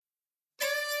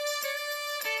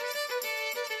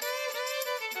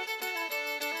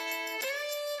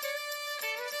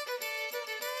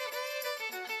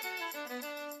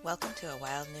Welcome to A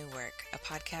Wild New Work, a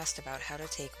podcast about how to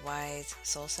take wise,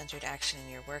 soul-centered action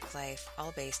in your work life,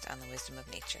 all based on the wisdom of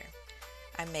nature.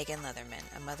 I'm Megan Leatherman,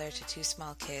 a mother to 2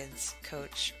 small kids,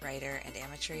 coach, writer, and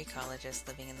amateur ecologist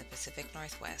living in the Pacific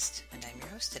Northwest, and I'm your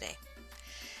host today.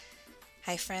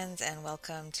 Hi friends, and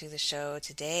welcome to the show.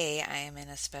 Today I am in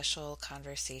a special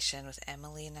conversation with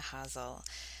Emily Nachazel.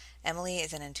 Emily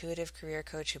is an intuitive career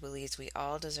coach who believes we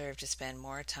all deserve to spend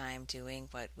more time doing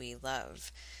what we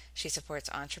love. She supports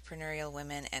entrepreneurial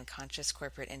women and conscious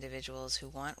corporate individuals who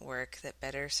want work that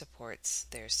better supports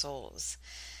their souls.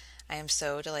 I am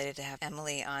so delighted to have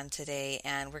Emily on today,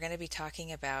 and we're going to be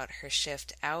talking about her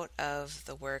shift out of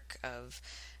the work of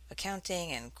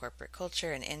accounting and corporate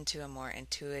culture and into a more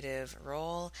intuitive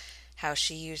role, how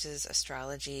she uses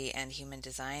astrology and human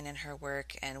design in her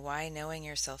work, and why knowing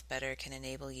yourself better can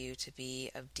enable you to be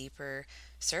of deeper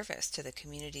service to the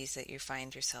communities that you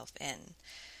find yourself in.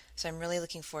 So I'm really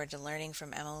looking forward to learning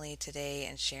from Emily today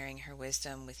and sharing her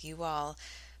wisdom with you all.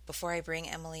 Before I bring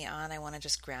Emily on, I want to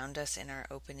just ground us in our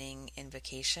opening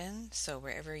invocation. So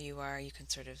wherever you are, you can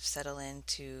sort of settle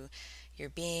into your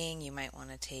being. You might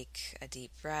want to take a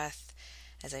deep breath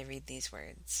as I read these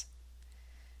words.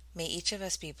 May each of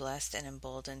us be blessed and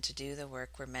emboldened to do the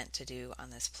work we're meant to do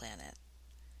on this planet.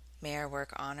 May our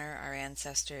work honor our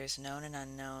ancestors, known and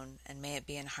unknown, and may it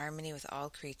be in harmony with all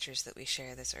creatures that we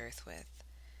share this earth with.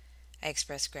 I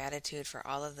express gratitude for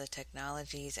all of the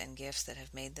technologies and gifts that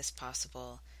have made this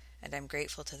possible, and I'm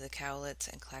grateful to the Cowlitz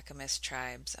and Clackamas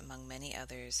tribes, among many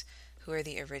others, who are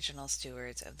the original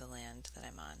stewards of the land that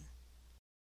I'm on.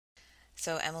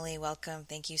 So Emily, welcome.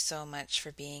 Thank you so much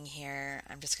for being here.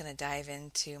 I'm just going to dive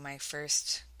into my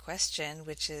first question,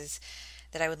 which is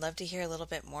that I would love to hear a little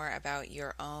bit more about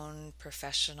your own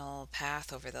professional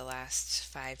path over the last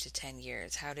 5 to 10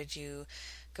 years. How did you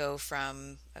go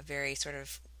from a very sort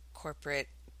of corporate,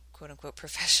 quote-unquote,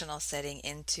 professional setting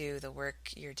into the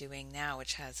work you're doing now,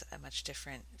 which has a much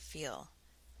different feel?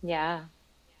 Yeah,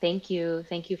 thank you.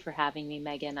 Thank you for having me,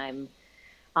 Megan. I'm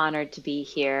honored to be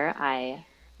here. I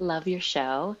love your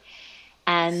show.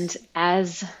 And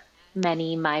as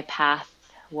many, my path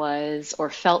was or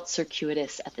felt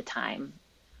circuitous at the time.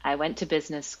 I went to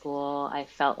business school. I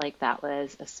felt like that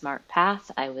was a smart path.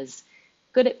 I was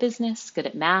good at business, good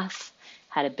at math,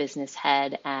 had a business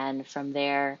head, and from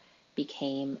there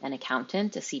became an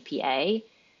accountant, a CPA.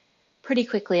 Pretty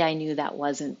quickly I knew that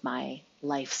wasn't my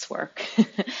life's work.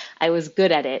 I was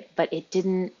good at it, but it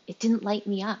didn't light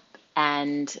me up.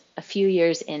 And a few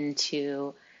years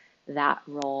into that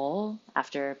role,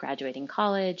 after graduating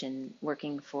college and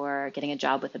working for getting a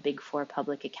job with a big four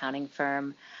public accounting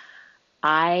firm,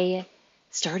 I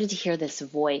started to hear this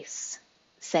voice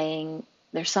saying,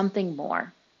 there's something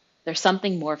more. There's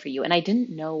something more for you. And I didn't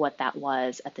know what that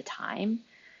was at the time.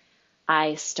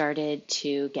 I started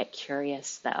to get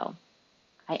curious though.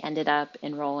 I ended up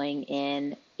enrolling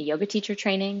in a yoga teacher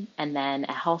training and then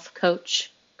a health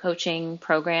coaching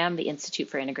program, the Institute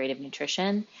for Integrative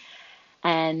Nutrition.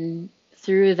 And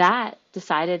through that,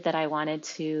 decided that I wanted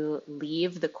to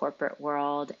leave the corporate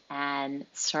world and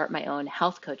start my own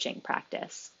health coaching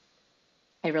practice.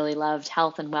 I really loved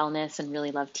health and wellness and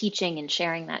really loved teaching and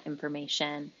sharing that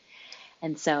information.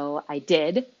 And so I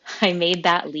did. I made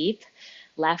that leap,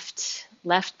 left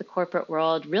the corporate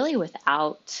world really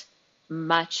without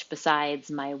much besides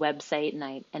my website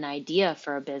and an idea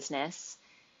for a business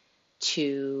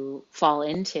to fall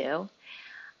into.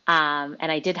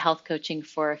 And I did health coaching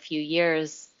for a few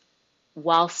years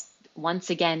whilst once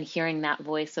again hearing that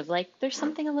voice of like, there's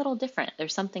something a little different.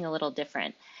 There's something a little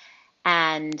different.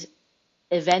 And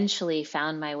eventually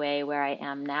found my way where I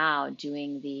am now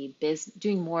doing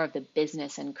doing more of the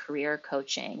business and career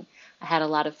coaching. I had a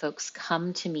lot of folks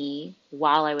come to me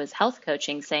while I was health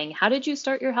coaching saying, how did you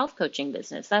start your health coaching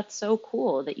business? That's so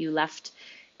cool that you left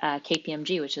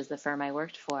KPMG, which is the firm I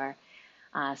worked for.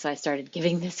 So I started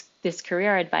giving this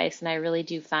career advice, and I really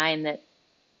do find that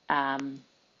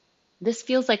this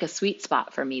feels like a sweet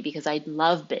spot for me because I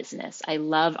love business. I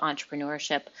love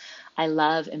entrepreneurship. I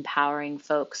love empowering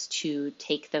folks to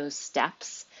take those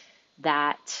steps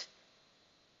that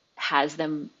has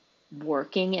them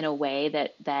working in a way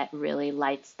that really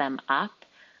lights them up.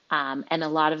 And a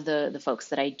lot of the folks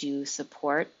that I do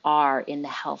support are in the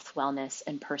health, wellness,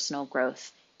 and personal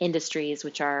growth industries,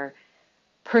 which are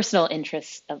personal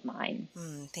interests of mine.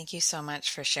 Thank you so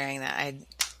much for sharing that.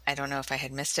 I don't know if I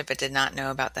had missed it, but did not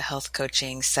know about the health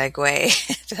coaching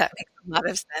segue. That makes a lot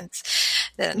of sense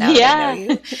now that I know Yeah.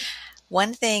 you.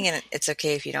 One thing, and it's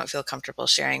okay if you don't feel comfortable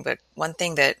sharing, but one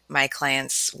thing that my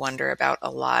clients wonder about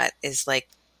a lot is like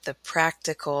the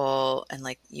practical, and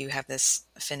like you have this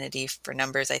affinity for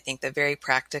numbers, I think the very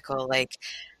practical, like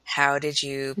How did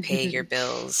you pay your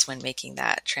bills when making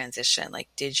that transition? Like,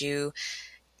 did you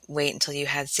wait until you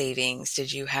had savings?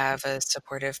 Did you have a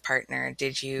supportive partner?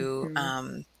 Did you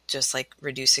Mhm. just like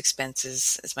reduce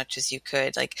expenses as much as you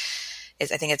could? Like, I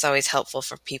think it's always helpful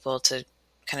for people to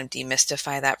kind of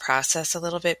demystify that process a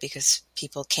little bit because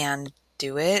people can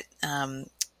do it. And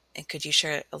could you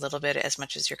share a little bit, as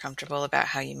much as you're comfortable, about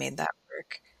how you made that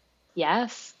work?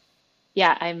 Yes.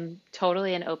 Yeah, I'm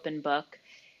totally an open book.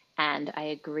 And I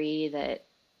agree that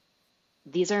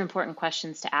these are important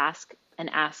questions to ask and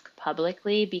ask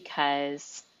publicly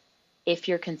because if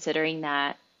you're considering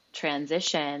that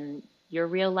transition, your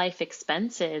real life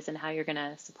expenses and how you're going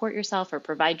to support yourself or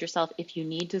provide yourself, if you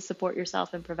need to support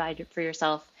yourself and provide for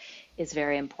yourself, is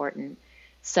very important.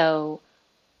 So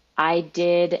I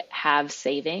did have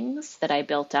savings that I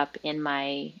built up in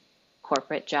my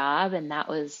corporate job, and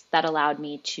that allowed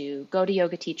me to go to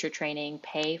yoga teacher training,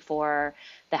 pay for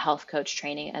the health coach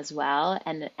training as well,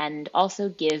 and also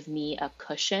give me a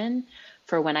cushion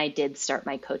for when I did start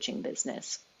my coaching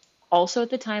business. Also, at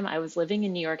the time, I was living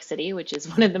in New York City, which is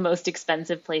one of the most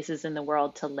expensive places in the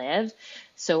world to live.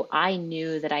 So I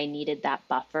knew that I needed that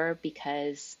buffer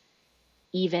because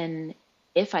even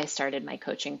if I started my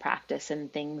coaching practice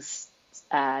and things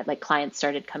like clients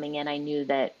started coming in, I knew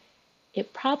that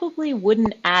it probably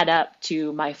wouldn't add up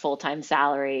to my full time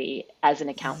salary as an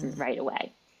accountant Hmm. right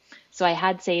away. So I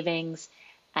had savings,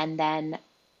 and then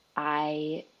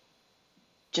I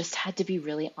just had to be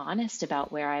really honest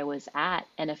about where I was at.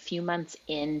 And a few months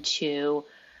into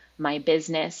my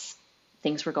business,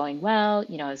 things were going well.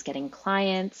 You know, I was getting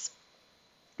clients,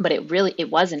 but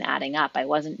it wasn't adding up. I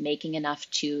wasn't making enough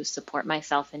to support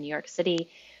myself in New York City.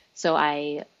 So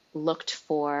I looked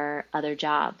for other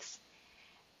jobs.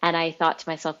 And I thought to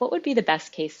myself, what would be the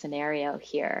best case scenario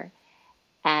here?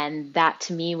 And that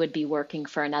to me would be working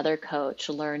for another coach,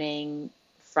 learning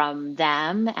from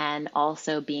them, and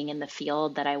also being in the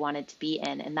field that I wanted to be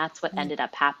in. And that's what ended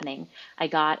up happening. I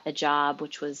got a job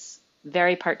which was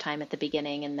very part time at the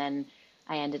beginning, and then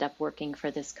I ended up working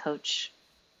for this coach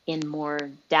in more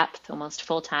depth, almost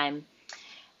full time.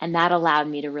 And that allowed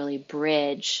me to really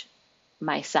bridge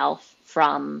myself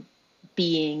from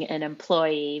being an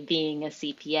employee, being a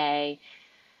CPA,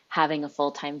 having a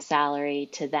full time salary,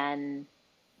 to then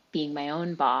being my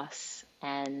own boss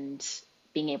and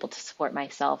being able to support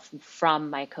myself from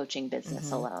my coaching business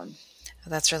Hmm. alone.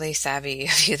 That's really savvy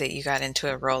of you that you got into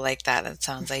a role like that. That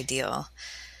sounds ideal.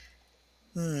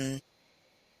 Hmm.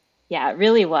 Yeah, it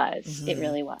really was. It Hmm.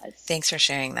 really was. Thanks for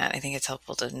sharing that. I think it's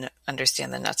helpful to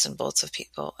understand the nuts and bolts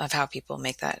of how people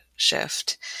make that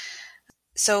shift.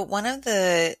 So, one of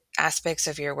the aspects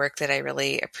of your work that I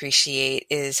really appreciate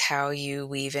is how you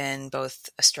weave in both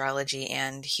astrology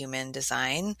and human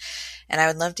design. And I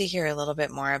would love to hear a little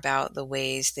bit more about the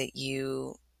ways that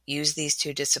you use these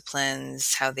two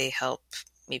disciplines, how they help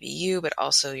maybe you, but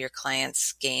also your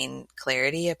clients gain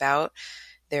clarity about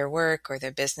their work or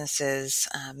their businesses.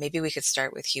 Maybe we could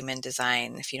start with human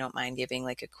design, if you don't mind giving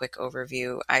like a quick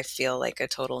overview. I feel like a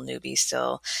total newbie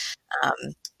still.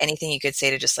 Anything you could say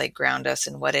to just like ground us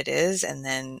in what it is, and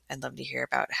then I'd love to hear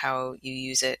about how you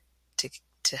use it to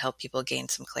to help people gain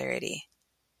some clarity.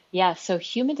 Yeah, so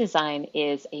human design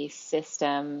is a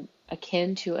system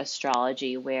akin to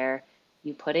astrology where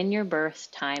you put in your birth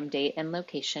time, date, and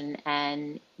location,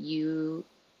 and you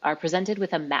are presented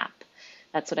with a map.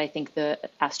 That's what I think the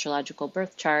astrological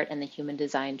birth chart and the human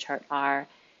design chart are.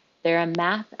 They're a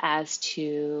map as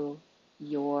to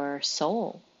your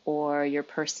soul or your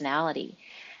personality.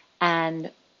 And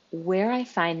where I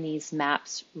find these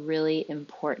maps really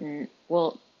important,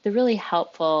 well, they're really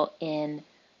helpful in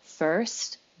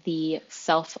first the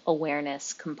self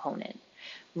awareness component.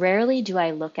 Rarely do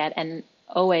I look at, and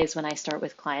always when I start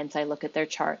with clients, I look at their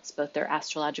charts, both their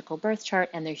astrological birth chart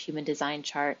and their human design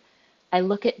chart. I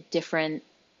look at different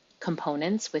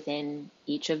components within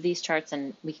each of these charts,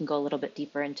 and we can go a little bit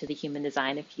deeper into the human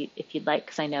design if you'd like,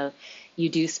 because I know you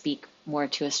do speak more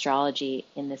to astrology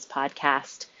in this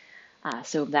podcast.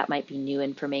 So that might be new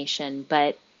information,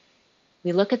 but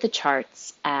we look at the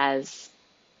charts as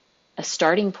a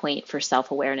starting point for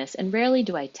self awareness. And rarely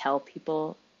do I tell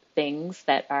people things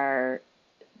that are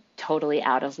totally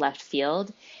out of left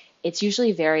field. It's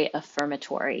usually very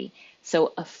affirmatory.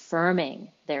 So, affirming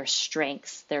their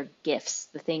strengths, their gifts,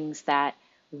 the things that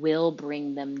will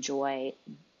bring them joy,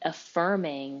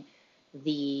 affirming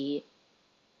the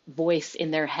voice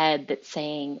in their head that's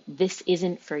saying, this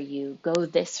isn't for you, go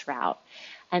this route.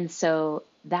 And so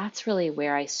that's really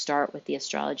where I start with the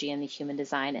astrology and the human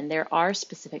design. And there are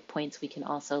specific points we can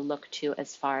also look to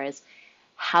as far as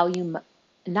how you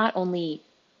not only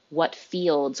what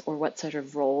fields or what sort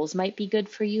of roles might be good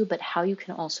for you, but how you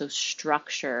can also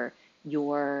structure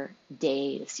your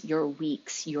days, your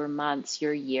weeks, your months,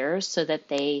 your years so that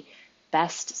they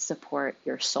best support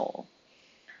your soul.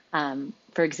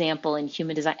 For example, in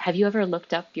human design, have you ever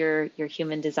looked up your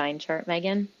human design chart,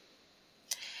 Megan?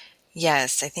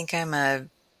 Yes, I think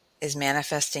is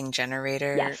manifesting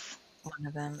generator Yes. one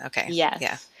of them? Okay. Yeah.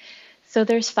 Yes. So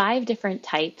there's five different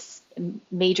types,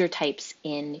 major types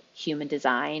in human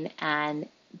design, and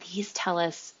these tell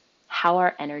us how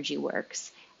our energy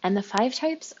works. And the five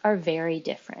types are very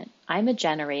different. I'm a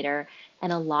generator,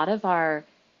 and a lot of our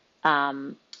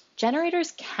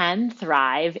generators can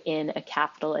thrive in a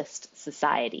capitalist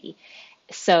society.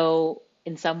 So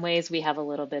in some ways, we have a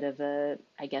little bit of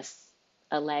I guess,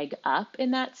 a leg up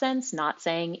in that sense. Not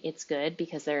saying it's good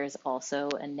because there is also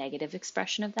a negative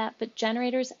expression of that. But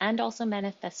generators and also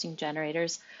manifesting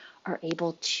generators are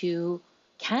able to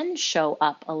can show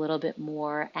up a little bit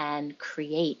more and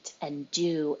create and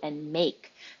do and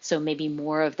make. So maybe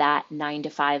more of that 9 to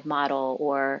 5 model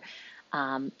or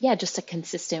yeah, just a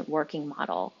consistent working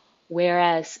model.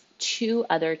 Whereas two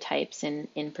other types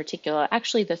in particular,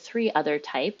 actually the three other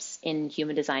types in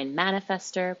human design,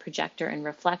 manifester, projector, and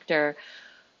reflector,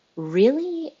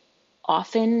 really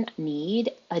often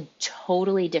need a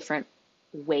totally different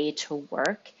way to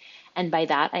work. And by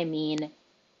that, I mean,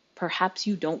 perhaps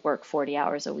you don't work 40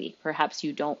 hours a week. Perhaps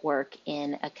you don't work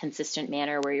in a consistent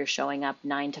manner where you're showing up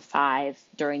 9 to 5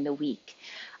 during the week.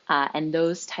 And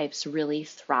those types really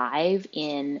thrive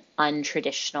in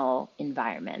untraditional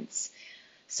environments.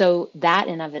 So that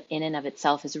in and of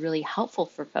itself is really helpful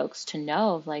for folks to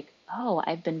know of like, oh,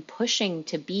 I've been pushing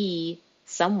to be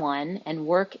someone and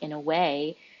work in a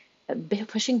way,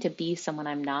 pushing to be someone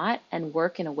I'm not and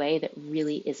work in a way that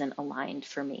really isn't aligned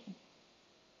for me.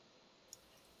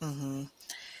 Hmm.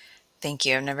 Thank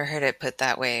you. I've never heard it put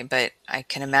that way, but I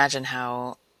can imagine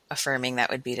how affirming that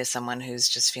would be to someone who's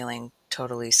just feeling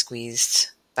totally squeezed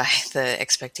by the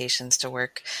expectations to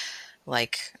work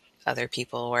like other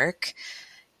people work.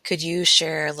 Could you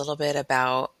share a little bit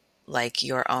about like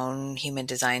your own human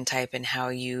design type and how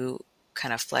you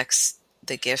kind of flex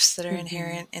the gifts that are Hmm.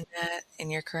 inherent in that in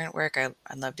your current work? I'd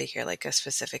love to hear like a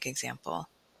specific example.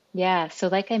 Yeah, so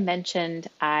like I mentioned,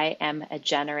 I am a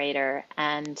generator,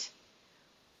 and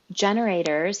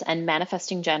generators and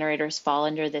manifesting generators fall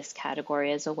under this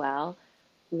category as well.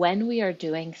 When we are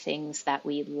doing things that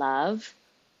we love,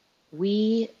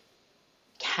 we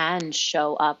can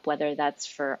show up, whether that's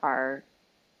for our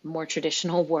more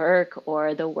traditional work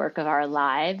or the work of our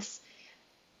lives,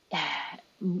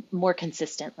 more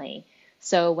consistently.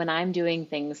 So when I'm doing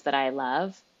things that I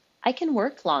love, I can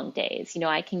work long days. You know,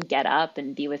 I can get up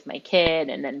and be with my kid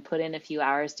and then put in a few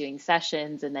hours doing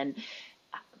sessions and then,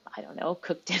 I don't know,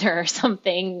 cook dinner or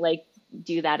something, like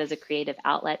do that as a creative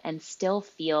outlet and still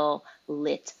feel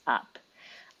lit up.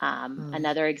 Mm.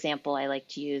 Another example I like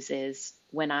to use is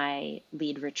when I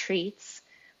lead retreats,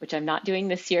 which I'm not doing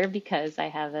this year because I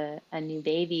have a new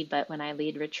baby, but when I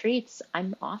lead retreats,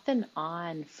 I'm often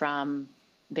on from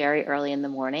very early in the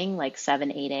morning, like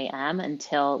 7, 8 a.m.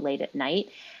 until late at night.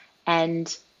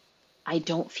 And I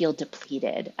don't feel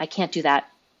depleted. I can't do that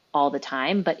all the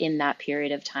time, but in that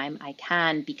period of time, I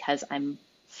can because I'm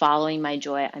following my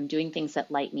joy. I'm doing things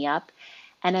that light me up.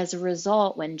 And as a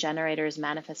result, when generators,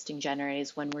 manifesting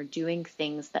generators, when we're doing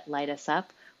things that light us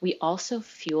up, we also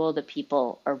fuel the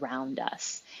people around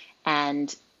us.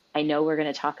 And I know we're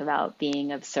going to talk about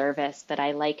being of service, but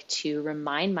I like to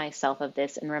remind myself of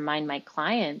this and remind my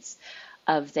clients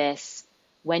of this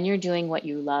when you're doing what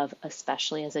you love,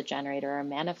 especially as a generator or a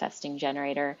manifesting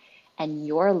generator, and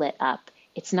you're lit up,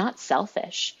 it's not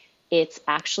selfish. It's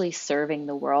actually serving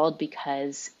the world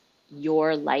because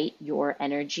your light, your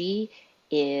energy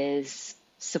is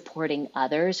supporting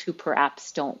others who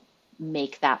perhaps don't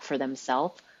make that for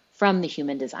themselves from the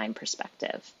human design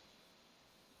perspective.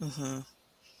 Hmm.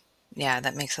 Yeah,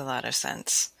 that makes a lot of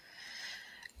sense.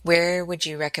 Where would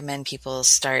you recommend people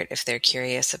start if they're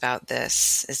curious about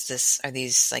this? Are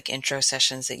these like intro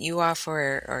sessions that you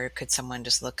offer, or could someone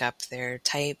just look up their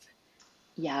type?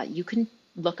 Yeah, you can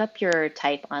look up your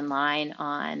type online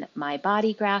on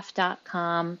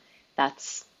mybodygraph.com.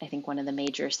 That's, I think, one of the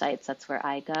major sites. That's where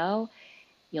I go.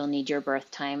 You'll need your birth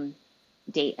time,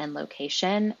 date, and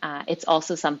location. It's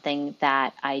also something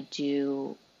that I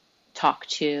do talk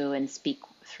to and speak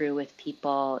through with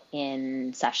people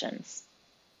in sessions.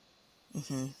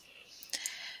 Hmm.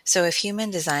 So if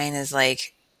human design is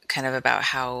like kind of about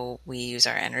how we use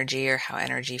our energy or how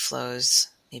energy flows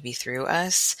maybe through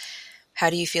us, how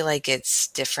do you feel like it's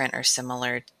different or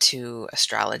similar to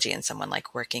astrology and someone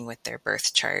like working with their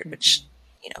birth chart, which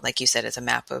Mhm. like you said, is a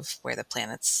map of where the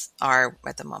planets are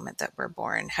at the moment that we're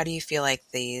born. How do you feel like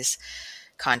these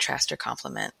contrast or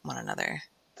complement one another?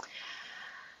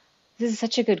 This is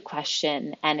such a good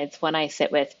question, and it's one I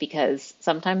sit with because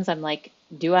sometimes I'm like,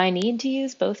 do I need to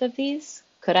use both of these?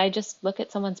 Could I just look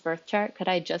at someone's birth chart? Could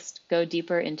I just go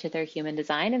deeper into their human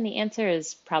design? And the answer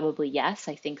is probably yes.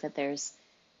 I think that there's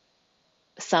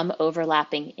some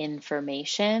overlapping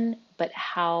information, but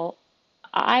how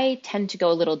I tend to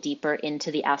go a little deeper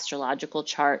into the astrological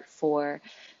chart for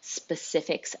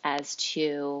specifics as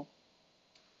to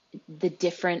the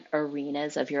different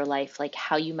arenas of your life, like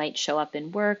how you might show up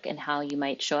in work and how you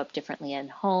might show up differently in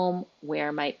home,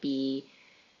 where might be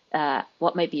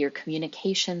what might be your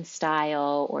communication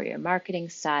style or your marketing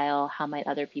style, how might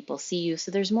other people see you.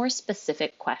 So there's more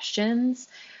specific questions,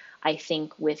 I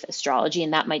think, with astrology,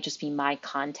 and that might just be my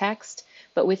context.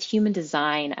 But with human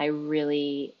design, I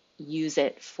really use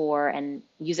it for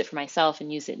myself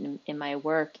and use it in my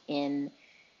work in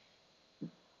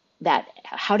that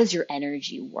how does your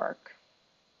energy work?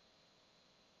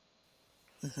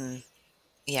 Hmm.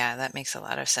 Yeah, that makes a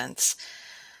lot of sense.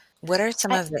 What are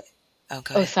some I, of the, oh,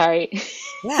 go oh, ahead. sorry.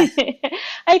 Yeah.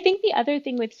 I think the other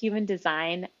thing with human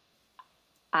design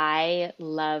I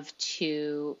love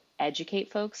to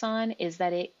educate folks on is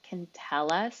that it can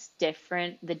tell us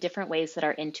the different ways that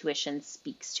our intuition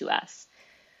speaks to us.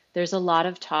 There's a lot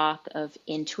of talk of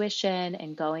intuition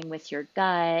and going with your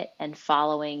gut and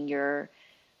following your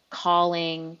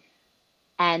calling.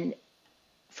 And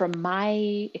from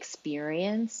my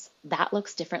experience, that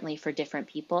looks differently for different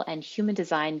people. And human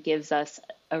design gives us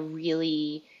a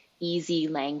really easy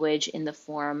language in the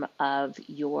form of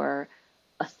your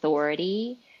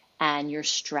authority and your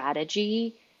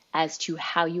strategy as to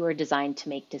how you are designed to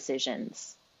make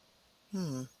decisions.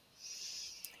 Hmm.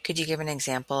 Could you give an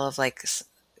example of like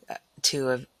two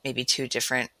of maybe two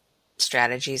different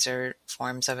strategies or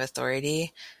forms of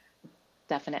authority?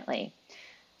 Definitely.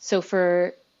 So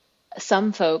for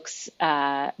some folks,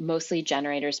 mostly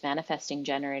generators, manifesting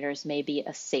generators, may be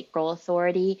a sacral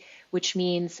authority, which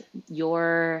means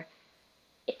your,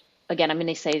 again, I'm going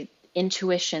to say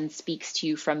intuition speaks to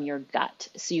you from your gut.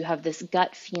 So you have this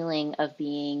gut feeling of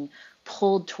being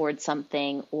pulled towards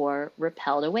something or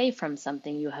repelled away from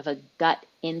something. You have a gut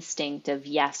instinct of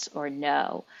yes or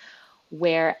no.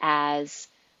 Whereas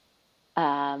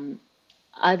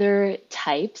other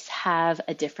types have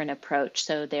a different approach.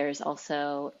 So there's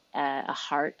also a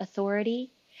heart authority.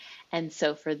 And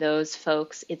so for those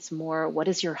folks, it's more, what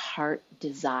does your heart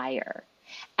desire?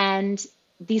 And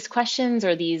these questions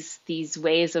or these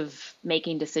ways of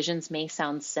making decisions may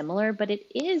sound similar, but it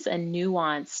is a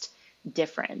nuanced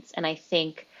difference. And I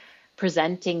think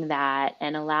presenting that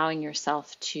and allowing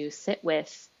yourself to sit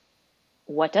with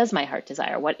what does my heart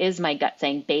desire? What is my gut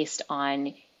saying based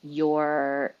on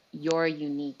your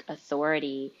unique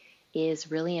authority is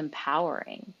really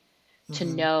empowering to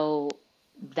Hmm. know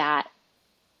that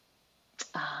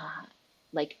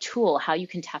like tool, how you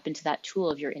can tap into that tool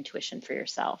of your intuition for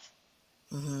yourself.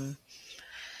 Hmm.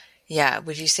 Yeah.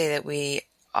 Would you say that we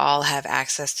all have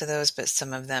access to those, but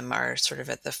some of them are sort of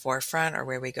at the forefront or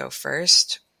where we go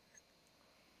first?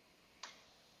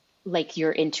 Like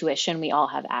your intuition, we all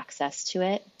have access to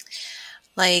it.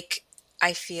 Like,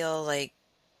 I feel like,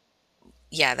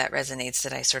 yeah, that resonates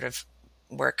that I sort of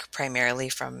work primarily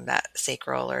from that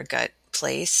sacral or gut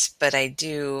place, but I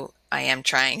am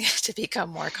trying to become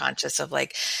more conscious of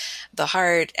like the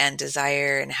heart and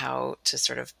desire and how to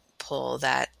sort of pull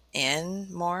that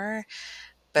in more.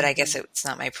 But I guess Hmm. it's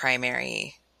not my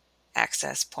primary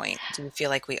access point. Do you feel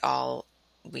like we all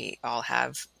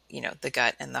have, the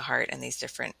gut and the heart and these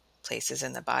different places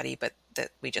in the body, but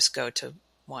that we just go to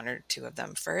one or two of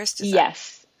them first? Is that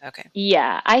Yes. okay?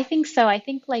 Yeah, I think so. I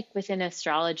think like within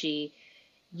astrology,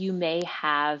 you may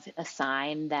have a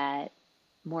sign that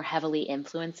more heavily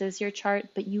influences your chart,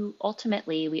 but you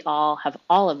ultimately, we all have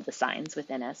all of the signs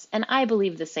within us. And I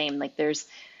believe the same. Like there's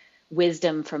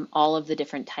wisdom from all of the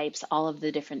different types, all of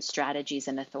the different strategies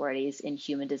and authorities in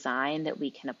human design that we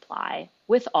can apply.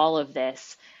 With all of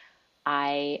this,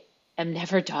 I am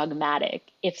never dogmatic.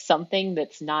 If something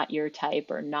that's not your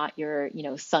type or not your,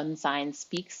 sun sign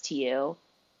speaks to you,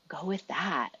 go with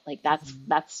that. Like Hmm.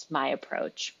 that's my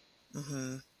approach.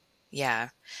 Hmm. Yeah.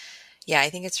 Yeah, I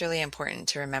think it's really important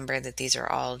to remember that these are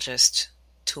all just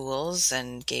tools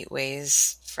and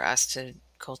gateways for us to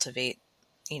cultivate,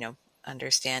 you know,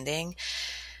 understanding,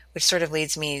 which sort of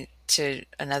leads me to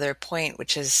another point,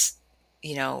 which is,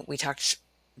 we talked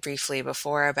briefly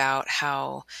before about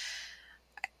how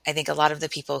I think a lot of the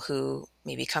people who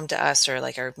maybe come to us or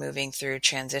like are moving through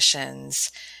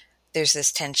transitions, there's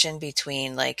this tension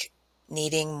between like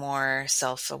needing more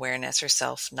self-awareness or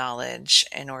self-knowledge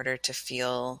in order to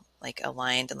feel like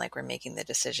aligned and like we're making the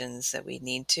decisions that we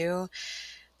need to.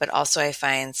 But also I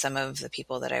find some of the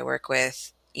people that I work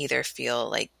with either feel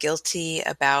like guilty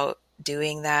about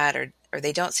doing that, or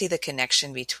they don't see the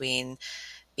connection between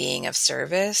being of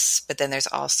service. But then there's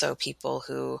also people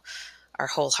who are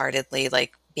wholeheartedly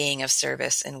like being of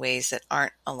service in ways that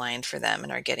aren't aligned for them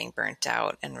and are getting burnt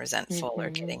out and resentful or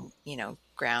Hmm. getting,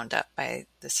 ground up by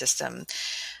the system.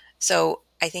 So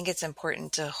I think it's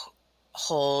important to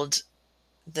hold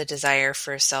the desire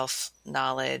for self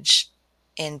knowledge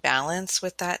in balance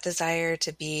with that desire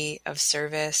to be of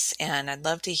service. And I'd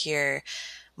love to hear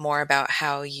more about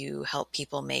how you help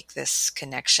people make this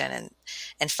connection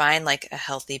and find like a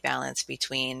healthy balance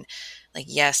between like,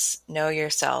 yes, know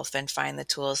yourself and find the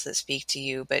tools that speak to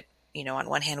you, but on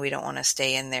one hand we don't want to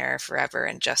stay in there forever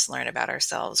and just learn about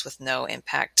ourselves with no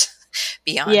impact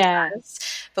beyond Yeah. us,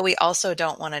 but we also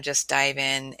don't want to just dive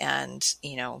in and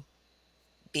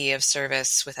be of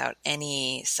service without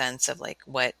any sense of like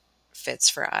what fits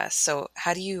for us. So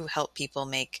how do you help people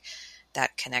make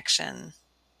that connection?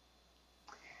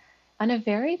 On a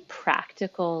very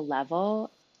practical level,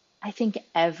 I think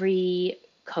every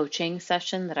coaching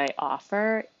session that I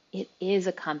offer, it is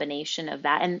a combination of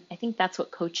that. And I think that's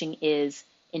what coaching is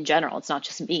in general. It's not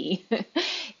just me,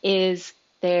 is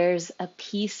there's a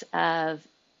piece of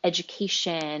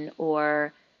education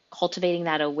or cultivating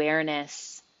that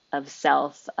awareness of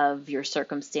self, of your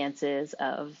circumstances,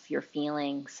 of your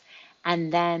feelings.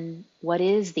 And then what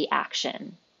is the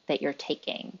action that you're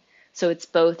taking? So it's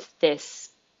both this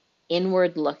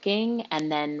inward looking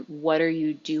and then what are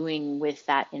you doing with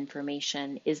that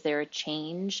information? Is there a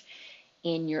change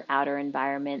in your outer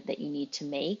environment that you need to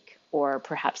make, or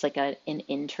perhaps like an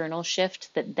internal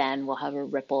shift that then will have a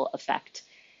ripple effect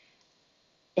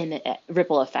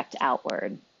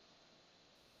outward?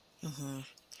 Hmm.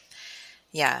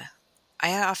 Yeah.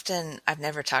 I've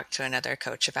never talked to another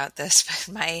coach about this,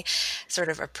 but my sort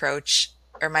of approach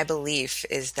or my belief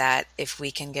is that if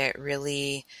we can get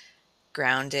really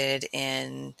grounded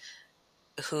in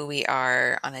who we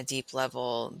are on a deep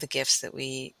level, the gifts that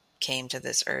we came to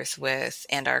this earth with,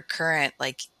 and our current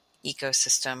like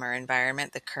ecosystem or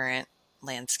environment, the current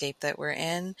landscape that we're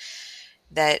in,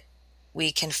 that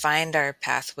we can find our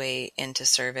pathway into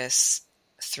service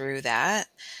through that.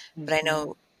 But I Hmm.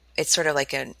 know it's sort of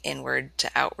like an inward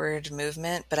to outward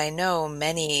movement, but I know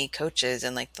many coaches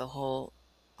and like the whole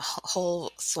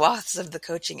swaths of the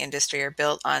coaching industry are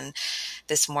built on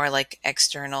this more like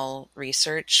external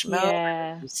research mode.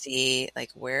 Yeah. You see like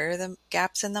where are the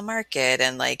gaps in the market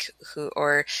and like who,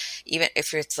 or even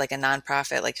if it's like a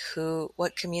nonprofit, like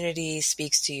what community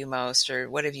speaks to you most, or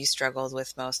what have you struggled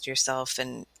with most yourself?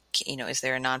 And, is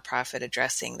there a nonprofit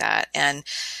addressing that? And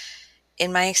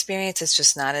in my experience, it's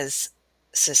just not as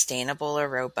sustainable or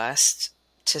robust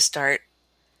to start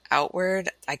outward.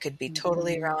 I could be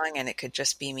totally Hmm. wrong and it could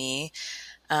just be me.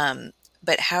 Um,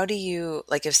 but how do you,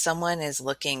 like, if someone is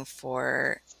looking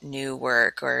for new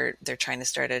work or they're trying to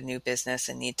start a new business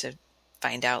and need to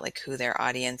find out like who their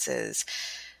audience is,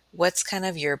 what's kind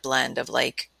of your blend of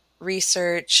like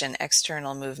research and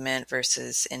external movement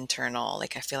versus internal?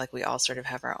 Like, I feel like we all sort of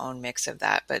have our own mix of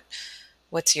that, but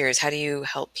what's yours? How do you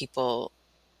help people,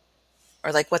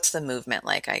 or like, what's the movement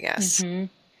like, I guess? Hmm.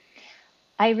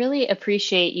 I really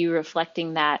appreciate you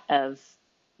reflecting that of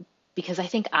because I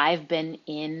think I've been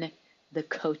in the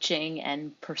coaching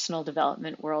and personal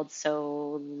development world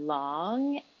so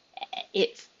long.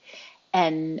 It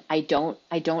and I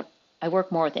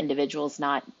work more with individuals,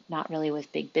 not really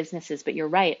with big businesses, but you're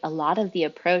right. A lot of the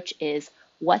approach is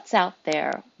what's out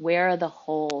there, where are the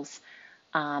holes?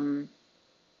 Um,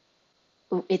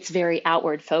 it's very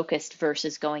outward focused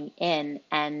versus going in.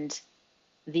 And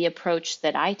the approach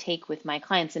that I take with my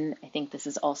clients, and I think this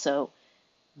is also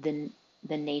the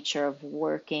the nature of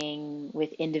working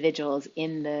with individuals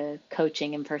in the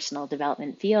coaching and personal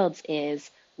development fields, is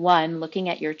one, looking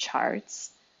at your charts.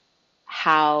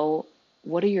 How,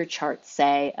 what do your charts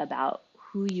say about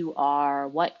who you are,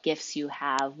 what gifts you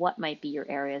have, what might be your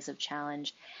areas of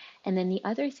challenge? And then the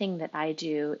other thing that I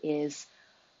do is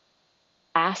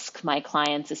ask my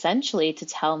clients essentially to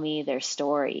tell me their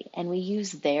story. And we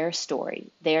use their story,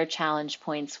 their challenge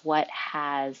points, what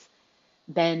has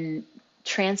been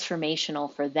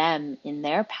transformational for them in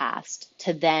their past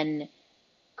to then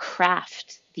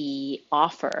craft the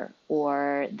offer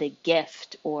or the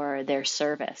gift or their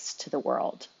service to the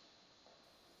world.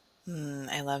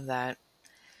 I love that.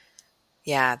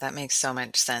 Yeah, that makes so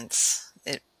much sense.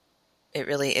 It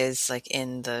really is like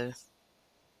in the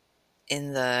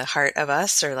heart of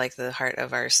us, or like the heart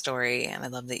of our story. And I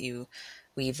love that you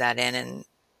weave that in and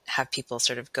have people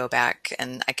sort of go back.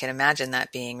 And I can imagine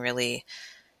that being really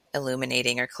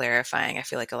illuminating or clarifying. I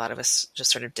feel like a lot of us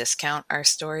just sort of discount our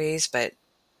stories, but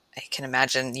I can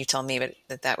imagine, you tell me,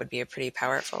 but that would be a pretty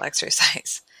powerful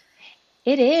exercise.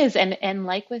 It is, and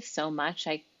like with so much,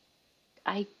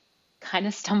 I kind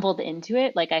of stumbled into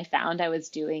it. Like I found I was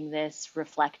doing this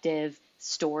reflective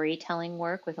storytelling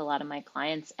work with a lot of my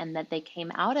clients, and that they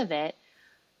came out of it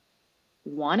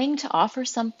wanting to offer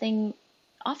something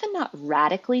often not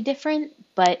radically different,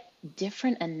 but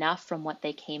different enough from what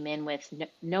they came in with,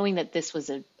 knowing that this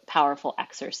was a powerful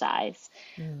exercise.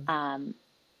 Mm. Um,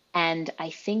 and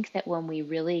I think that when we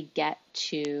really get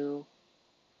to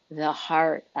the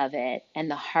heart of it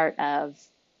and the heart of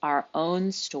our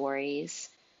own stories,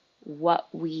 one,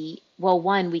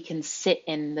 we can sit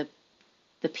in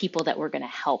the people that we're going to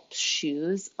help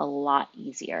shoes a lot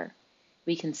easier.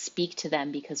 We can speak to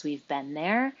them because we've been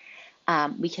there.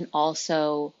 We can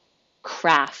also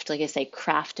craft, like I say,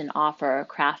 craft an offer,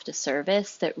 craft a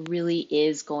service that really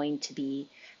is going to be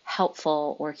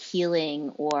helpful or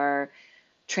healing or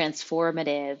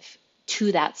transformative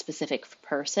to that specific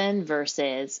person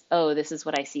versus, oh, this is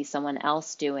what I see someone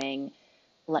else doing.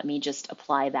 Let me just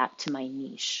apply that to my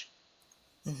niche.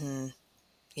 Hmm.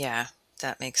 Yeah,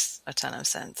 that makes a ton of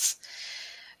sense.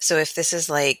 So if this is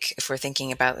like, if we're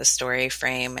thinking about the story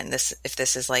frame and this, if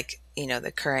this is like,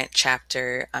 the current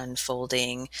chapter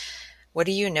unfolding, what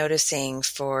are you noticing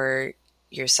for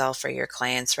yourself or your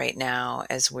clients right now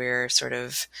as we're sort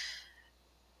of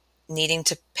needing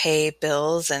to pay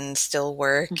bills and still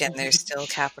work and there's still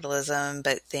capitalism,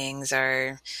 but things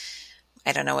are,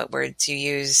 I don't know what words you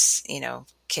use,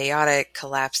 chaotic,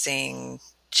 collapsing,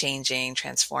 changing,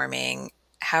 transforming.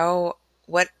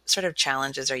 What sort of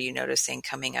challenges are you noticing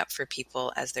coming up for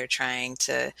people as they're trying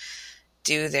to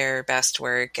do their best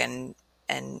work and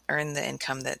earn the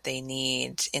income that they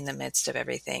need in the midst of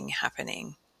everything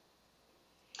happening?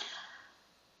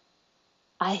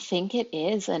 I think it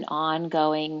is an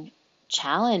ongoing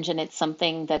challenge, and it's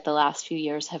something that the last few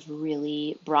years have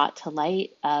really brought to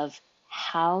light of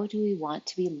how do we want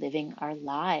to be living our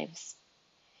lives?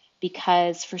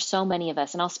 Because for so many of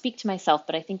us, and I'll speak to myself,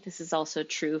 but I think this is also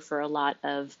true for a lot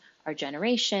of our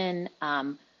generation,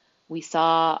 we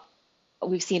saw,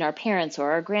 we've seen our parents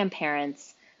or our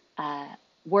grandparents uh,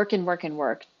 work and work and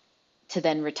work to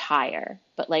then retire,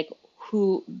 but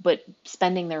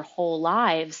spending their whole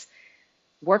lives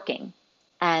working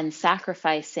and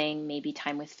sacrificing maybe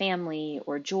time with family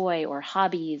or joy or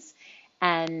hobbies.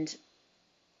 And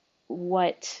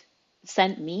what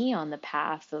sent me on the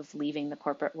path of leaving the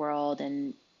corporate world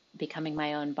and becoming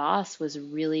my own boss was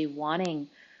really wanting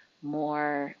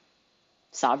more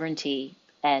sovereignty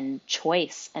and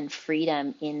choice and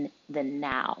freedom in the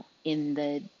now, in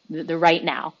the right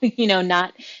now,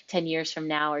 not 10 years from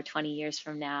now or 20 years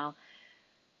from now.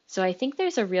 So I think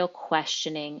there's a real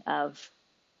questioning of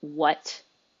what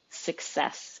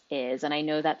success is. And I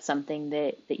know that's something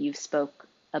that you've spoke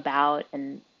about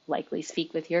and likely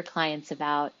speak with your clients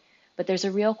about. But there's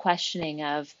a real questioning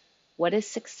of what is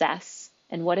success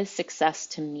and what is success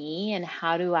to me and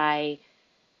how do I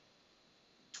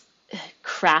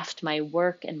craft my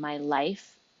work and my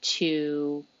life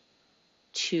to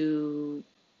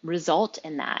result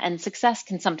in that. And success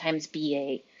can sometimes be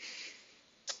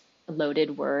a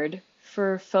loaded word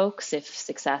for folks if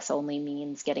success only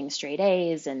means getting straight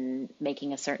A's and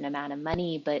making a certain amount of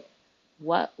money. But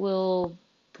what will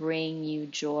bring you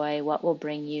joy? What will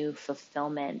bring you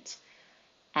fulfillment?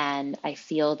 And I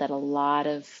feel that a lot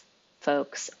of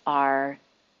folks are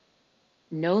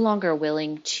no longer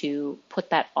willing to put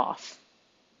that off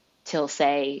till,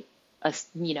 say, a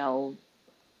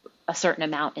certain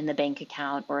amount in the bank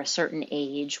account or a certain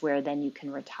age where then you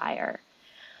can retire.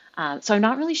 So I'm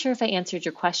not really sure if I answered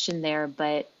your question there,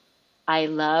 but I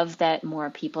love that more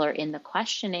people are in the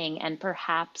questioning and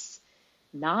perhaps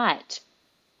not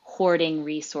hoarding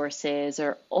resources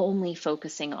or only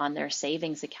focusing on their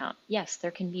savings account. Yes,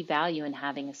 there can be value in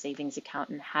having a savings account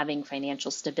and having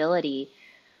financial stability,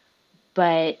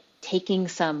 but taking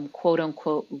some quote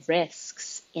unquote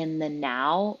risks in the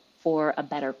now for a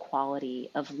better quality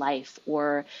of life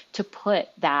or to put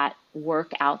that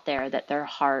work out there that their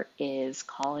heart is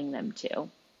calling them to.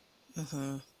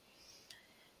 Hmm.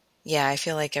 Yeah, I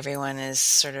feel like everyone is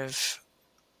sort of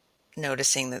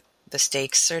noticing that the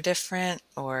stakes are different,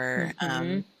 or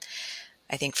Hmm.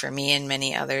 I think for me and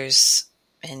many others,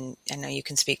 and I know you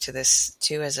can speak to this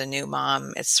too as a new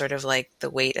mom, it's sort of like the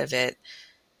weight of it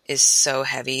is so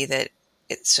heavy that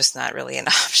it's just not really an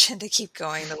option to keep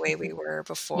going the way we were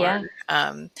before.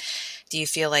 Yeah. Do you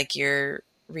feel like you're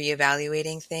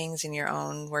reevaluating things in your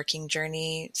own working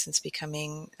journey since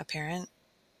becoming a parent?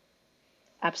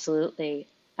 Absolutely.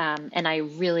 And I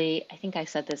think I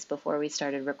said this before we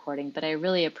started recording, but I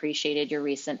really appreciated your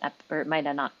or it might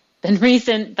have not been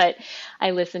recent, but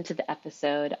I listened to the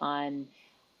episode on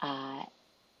uh,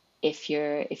 if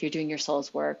you're doing your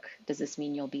soul's work, does this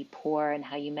mean you'll be poor? And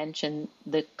how you mentioned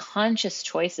the conscious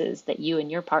choices that you and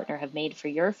your partner have made for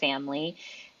your family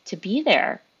to be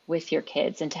there with your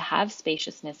kids and to have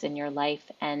spaciousness in your life.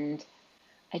 And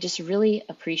I just really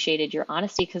appreciated your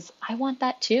honesty because I want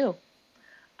that too.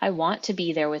 I want to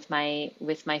be there with my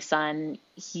son.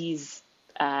 He's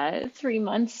 3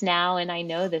 months now, and I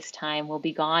know this time will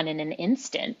be gone in an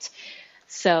instant.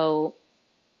 So,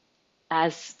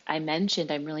 as I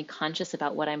mentioned, I'm really conscious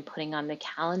about what I'm putting on the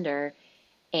calendar,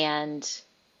 and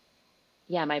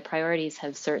yeah, my priorities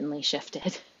have certainly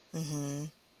shifted. Mm-hmm.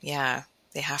 Yeah,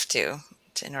 they have to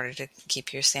in order to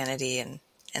keep your sanity and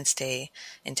stay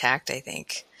intact, I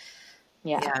think.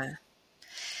 Yeah. Yeah.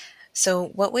 So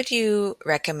what would you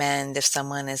recommend if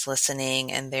someone is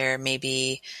listening and they're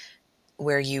maybe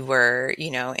where you were,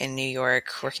 in New York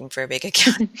working for a big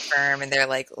accounting firm and they're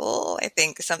like, oh, I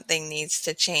think something needs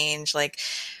to change. Like,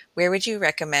 where would you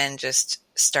recommend just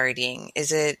starting?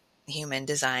 Is it human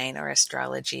design or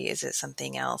astrology? Is it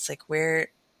something else? Like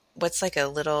what's like a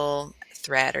little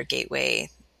thread or gateway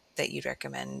that you'd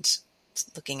recommend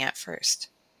looking at first?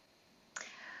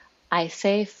 I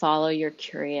say follow your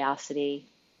curiosity,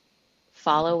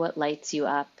 follow what lights you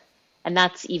up. And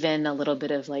that's even a little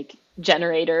bit of like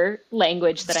generator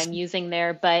language that I'm using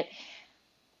there, but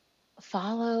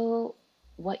follow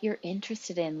what you're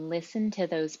interested in. Listen to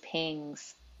those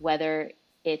pings, whether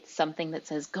it's something that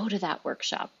says, go to that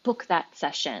workshop, book that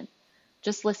session.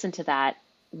 Just listen to that.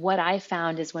 What I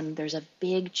found is when there's a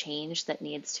big change that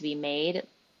needs to be made,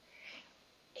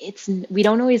 we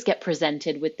don't always get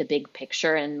presented with the big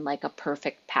picture and like a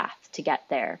perfect path to get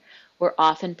there. We're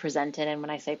often presented, and when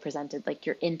I say presented, like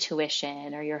your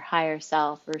intuition or your higher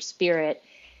self or spirit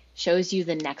shows you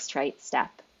the next right step.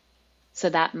 So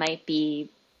that might be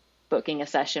booking a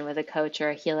session with a coach or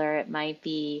a healer. It might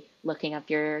be looking up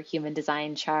your human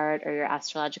design chart or your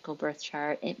astrological birth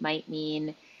chart. It might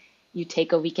mean you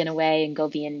take a weekend away and go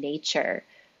be in nature.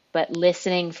 But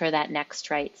listening for that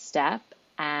next right step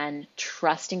and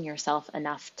trusting yourself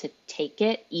enough to take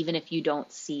it, even if you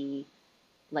don't see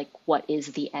like what is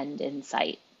the end in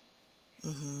sight.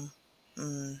 Mm-hmm.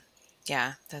 Mm.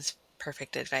 Yeah, that's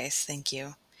perfect advice. Thank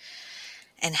you.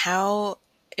 And how,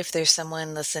 if there's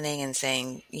someone listening and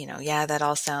saying, yeah, that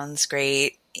all sounds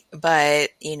great,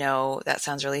 but, that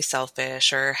sounds really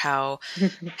selfish, or how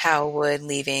would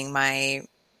leaving my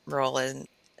role in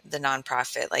the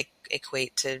nonprofit like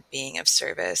equate to being of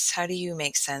service? How do you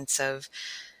make sense of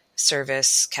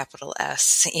service, capital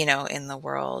S, in the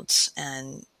world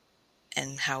and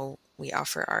how we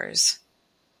offer ours?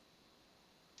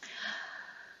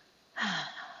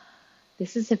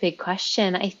 This is a big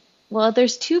question. Well,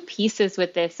 there's two pieces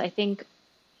with this. I think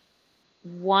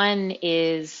one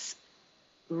is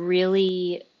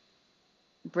really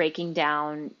breaking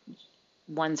down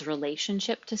one's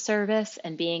relationship to service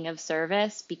and being of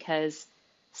service, because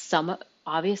some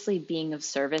obviously being of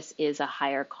service is a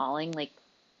higher calling. Like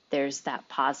there's that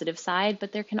positive side,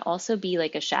 but there can also be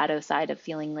like a shadow side of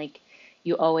feeling like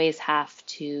you always have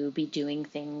to be doing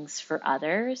things for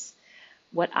others.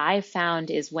 What I've found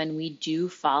is when we do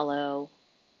follow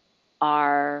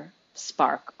our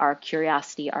spark, our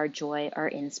curiosity, our joy, our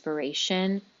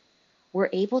inspiration, we're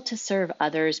able to serve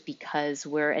others because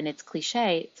and it's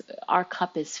cliche, our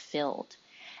cup is filled.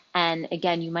 And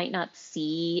again, you might not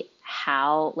see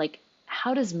how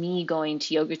does me going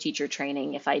to yoga teacher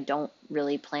training, if I don't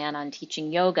really plan on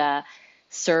teaching yoga,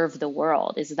 serve the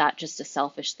world? Is that just a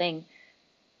selfish thing?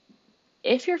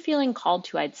 If you're feeling called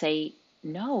to, I'd say,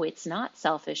 no, it's not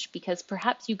selfish, because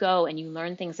perhaps you go and you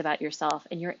learn things about yourself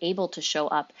and you're able to show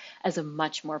up as a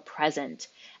much more present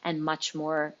and much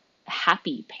more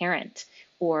happy parent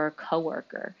or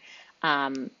coworker.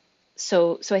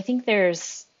 So I think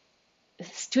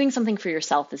doing something for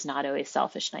yourself is not always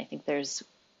selfish. And I think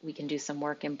we can do some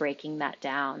work in breaking that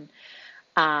down.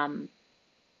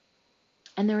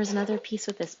 And there was another piece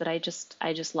with this, but I just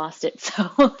lost it.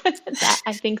 So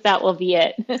I think that will be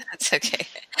it. That's okay.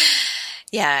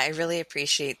 Yeah, I really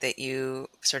appreciate that you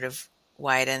sort of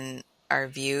widen our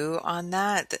view on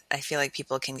that. I feel like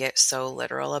people can get so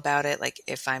literal about it. Like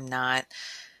if I'm not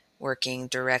working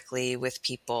directly with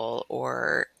people,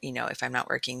 or, if I'm not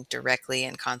working directly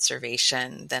in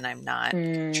conservation, then I'm not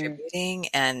Mm, contributing.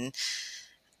 And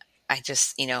I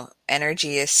just,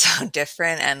 energy is so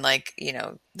different, and like,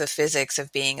 the physics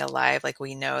of being alive, like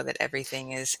we know that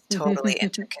everything is totally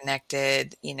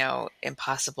interconnected,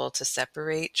 impossible to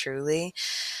separate truly.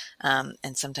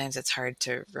 And sometimes it's hard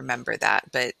to remember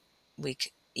that, but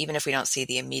even if we don't see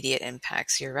the immediate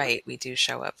impacts, you're right, we do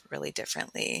show up really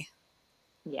differently.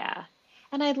 Yeah.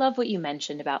 And I love what you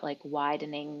mentioned about like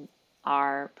widening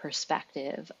our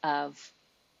perspective of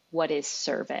what is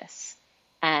service.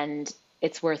 And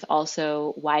it's worth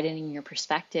also widening your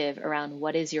perspective around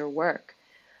what is your work.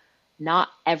 Not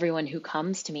everyone who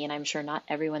comes to me, and I'm sure not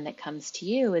everyone that comes to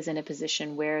you, is in a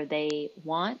position where they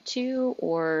want to,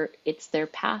 or it's their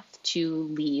path to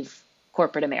leave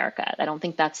corporate America. I don't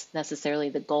think that's necessarily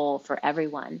the goal for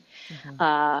everyone.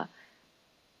 Hmm.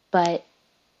 But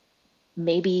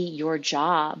maybe your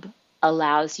job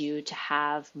allows you to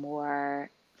have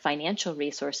more financial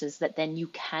resources that then you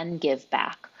can give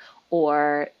back,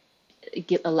 or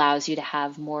allows you to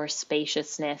have more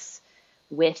spaciousness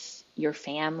with your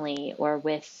family or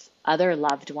with other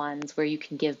loved ones where you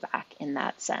can give back in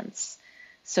that sense.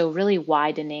 So really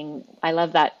widening, I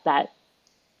love that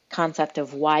concept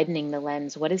of widening the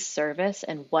lens. What is service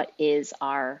and what is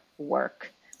our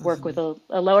work? Work with Hmm.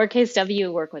 a lowercase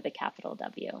w, work with a capital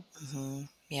W. Hmm.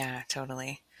 Yeah,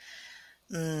 totally.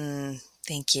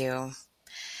 Thank you.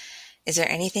 Is there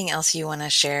anything else you want to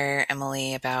share,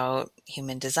 Emily, about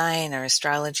human design or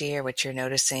astrology, or what you're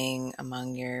noticing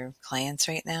among your clients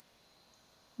right now?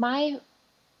 My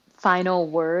final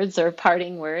words or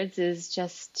parting words is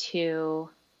just to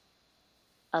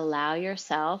allow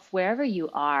yourself, wherever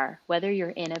you are, whether you're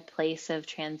in a place of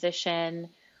transition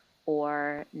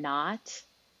or not,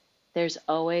 there's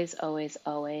always, always,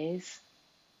 always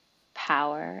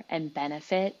power and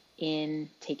benefit in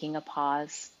taking a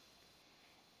pause.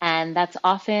 And that's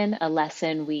often a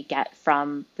lesson we get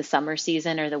from the summer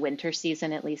season or the winter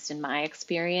season, at least in my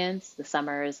experience. The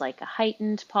summer is like a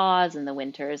heightened pause, and the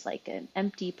winter is like an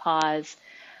empty pause.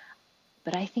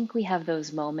 But I think we have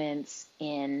those moments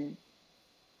in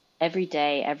every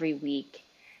day, every week.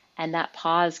 And that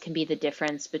pause can be the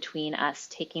difference between us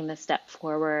taking the step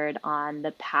forward on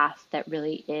the path that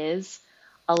really is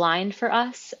aligned for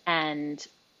us and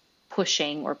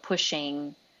pushing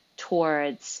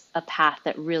towards a path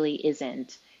that really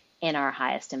isn't in our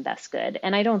highest and best good.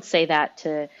 And I don't say that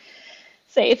to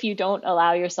say if you don't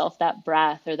allow yourself that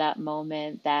breath or that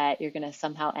moment that you're going to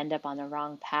somehow end up on the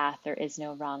wrong path. There is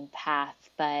no wrong path,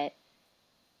 but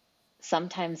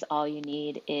sometimes all you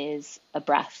need is a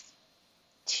breath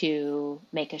to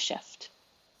make a shift.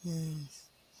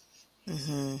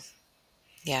 Mm-hmm.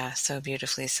 Yeah, so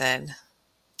beautifully said.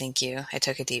 Thank you. I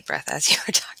took a deep breath as you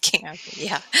were talking. Okay,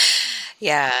 yeah.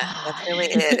 Yeah, that's really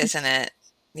it, isn't it?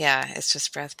 Yeah, it's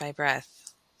just breath by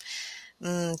breath.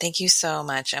 Thank you so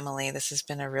much, Emily. This has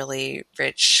been a really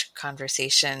rich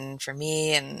conversation for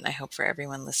me, and I hope for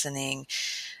everyone listening.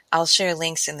 I'll share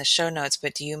links in the show notes,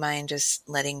 but do you mind just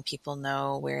letting people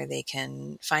know where they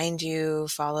can find you,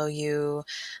 follow you?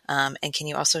 And can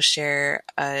you also share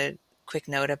a quick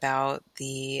note about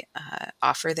the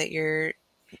offer that you're,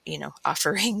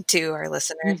 offering to our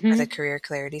listeners for the Hmm. Career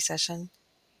Clarity session?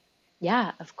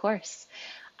 Yeah, of course.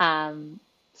 Um,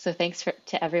 so thanks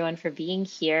to everyone for being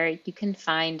here. You can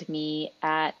find me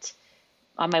on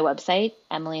my website,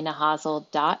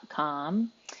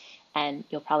 emilynahazel.com. And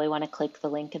you'll probably want to click the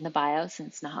link in the bio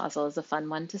since Nahazel is a fun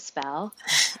one to spell.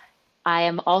 I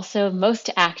am also most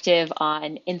active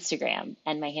on Instagram,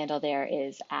 and my handle there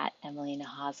is at Emily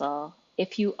Nahazel.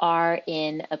 If you are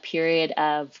in a period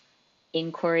of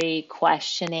inquiry,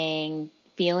 questioning,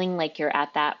 feeling like you're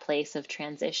at that place of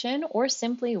transition, or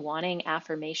simply wanting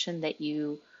affirmation that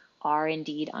you are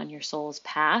indeed on your soul's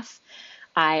path,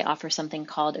 I offer something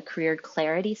called a career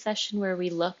clarity session where we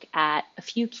look at a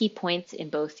few key points in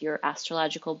both your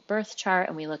astrological birth chart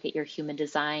and we look at your human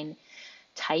design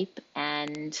type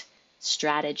and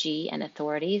strategy and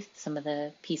authority, some of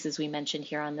the pieces we mentioned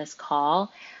here on this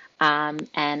call. And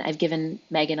I've given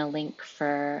Megan a link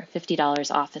for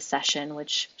 $50 off a session,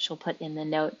 which she'll put in the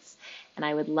notes. And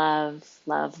I would love,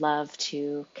 love, love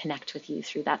to connect with you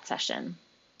through that session.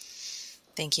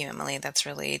 Thank you, Emily. That's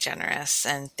really generous.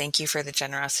 And thank you for the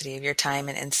generosity of your time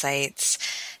and insights.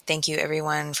 Thank you,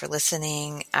 everyone, for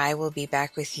listening. I will be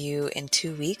back with you in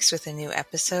 2 weeks with a new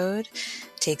episode.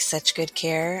 Take such good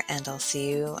care, and I'll see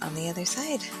you on the other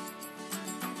side.